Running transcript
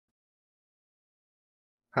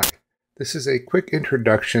This is a quick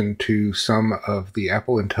introduction to some of the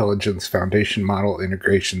Apple Intelligence Foundation model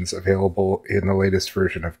integrations available in the latest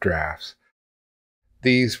version of Drafts.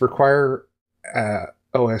 These require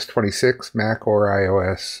OS 26, Mac or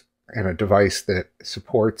iOS, and a device that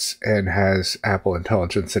supports and has Apple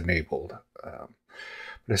Intelligence enabled. But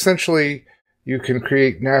essentially, you can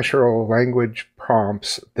create natural language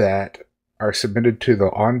prompts that are submitted to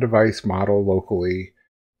the on-device model locally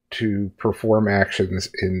to perform actions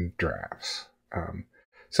in drafts.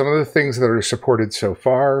 Some of the things that are supported so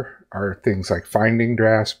far are things like finding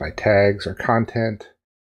drafts by tags or content,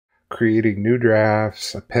 creating new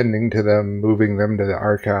drafts, appending to them, moving them to the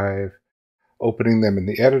archive, opening them in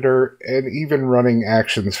the editor, and even running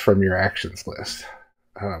actions from your actions list.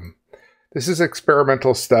 This is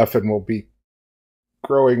experimental stuff and will be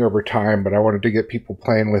growing over time, but I wanted to get people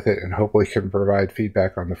playing with it and hopefully can provide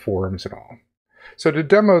feedback on the forums and all. So to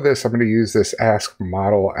demo this, I'm going to use this ask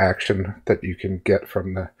model action that you can get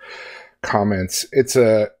from the comments. It's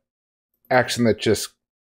a action that just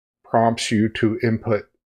prompts you to input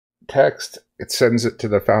text. It sends it to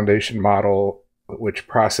the foundation model, which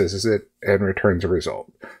processes it and returns a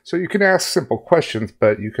result. So you can ask simple questions,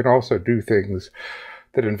 but you can also do things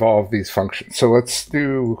that involve these functions. So let's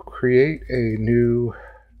do create a new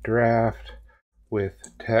draft with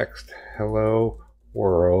text hello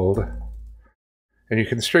world. And you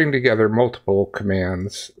can string together multiple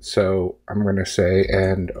commands. So I'm going to say,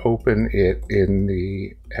 and open it in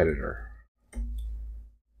the editor.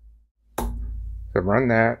 So run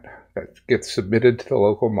that. That gets submitted to the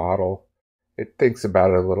local model. It thinks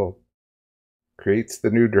about it a little, creates the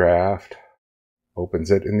new draft,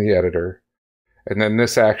 opens it in the editor. And then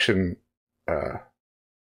this action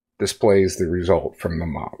displays the result from the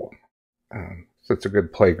model. So it's a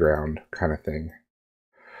good playground kind of thing.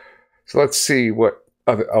 So let's see what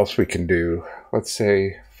else we can do. Let's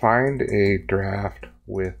say find a draft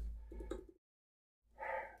with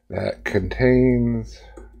that contains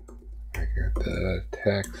the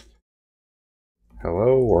text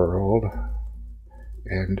hello world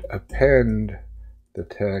and append the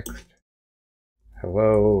text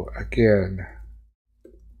hello again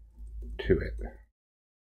to it.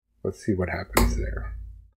 Let's see what happens there.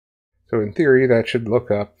 So in theory, that should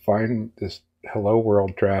look up, find this hello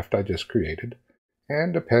world draft I just created,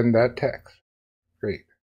 and append that text. Great.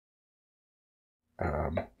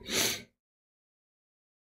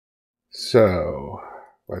 So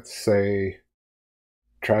let's say,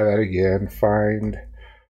 try that again, find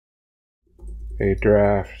a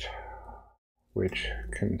draft which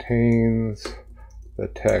contains the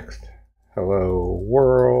text hello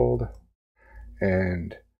world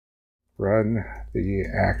and run the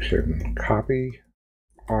action copy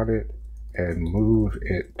on it and move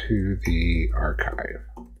it to the archive.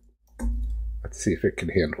 Let's see if it can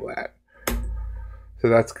handle that. So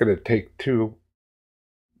that's going to take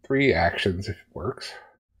 3 actions if it works.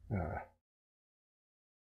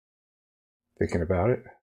 Thinking about it.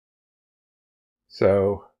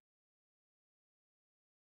 So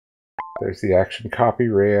there's the action copy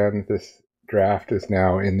ran. This draft is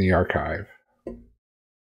now in the archive.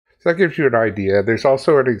 So that gives you an idea. There's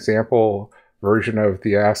also an example version of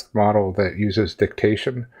the ask model that uses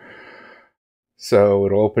dictation. So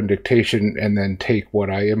it'll open dictation and then take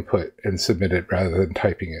what I input and submit it rather than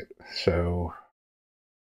typing it. So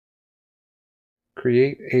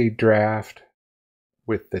create a draft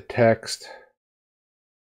with the text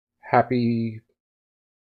happy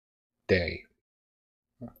day.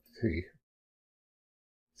 Let's see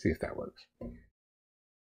if that works.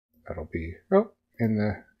 That'll be in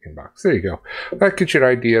the inbox. There you go. That gives you an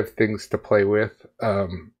idea of things to play with.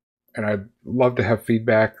 And I'd love to have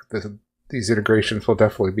feedback. These integrations will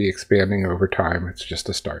definitely be expanding over time. It's just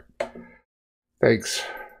a start. Thanks.